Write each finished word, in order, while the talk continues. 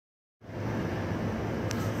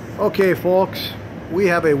Okay folks, we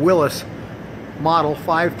have a Willis model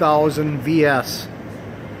 5000 VS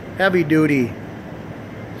heavy duty.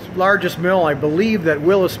 It's the largest mill I believe that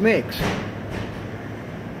Willis makes.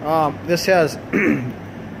 This has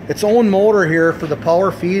its own motor here for the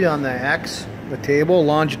power feed on the X, the table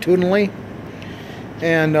longitudinally,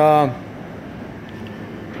 and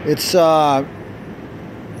it's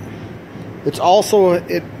also,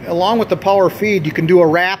 along with the power feed, you can do a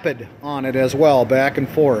rapid on it as well, back and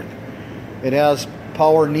forth. It has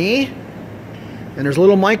power knee, and there's a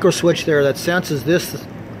little micro switch there that senses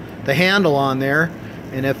the handle on there,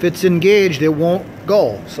 and if it's engaged it won't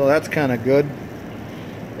go, so that's kind of good.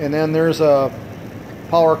 And then there's a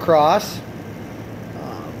power cross,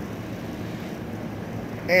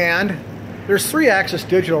 and there's 3-axis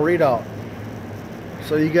digital readout.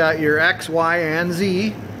 So you got your X, Y, and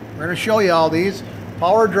Z. We're going to show you all these.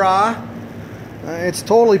 Power draw. It's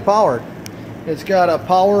totally powered. It's got a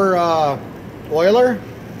power oiler.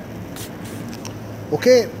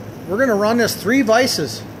 Okay, we're going to run this 3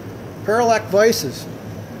 vices. Parlec Vises.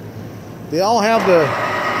 They all have the...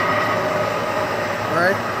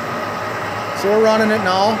 Alright. So we're running it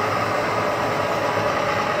now.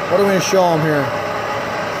 What are we going to show them here?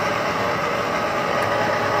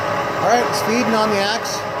 Alright, it's feeding on the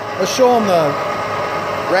X. Let's show them the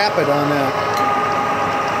rapid on that.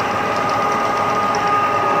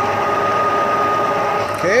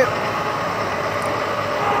 Okay.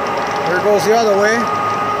 There it goes the other way.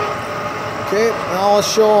 Okay, now let's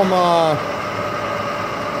show them,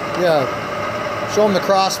 show them the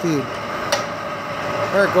cross feed.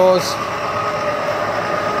 There it goes.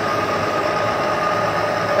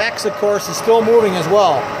 X, of course, is still moving as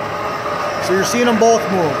well. So you're seeing them both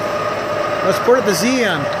move. Let's put the Z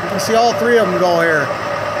in. You can see all 3 of them go here.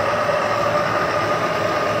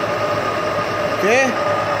 Okay.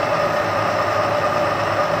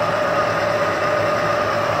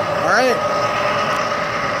 Alright.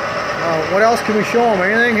 What else can we show them?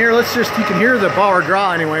 Anything here? Let's just, you can hear the power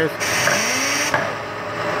draw anyways.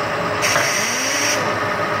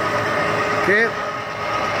 Okay.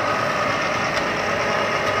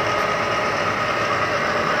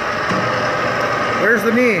 There's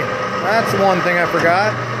the knee. That's the one thing I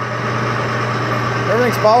forgot.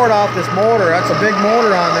 Everything's powered off this motor. That's a big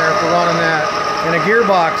motor on there for running that, and a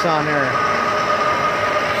gearbox on there.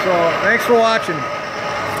 So thanks for watching.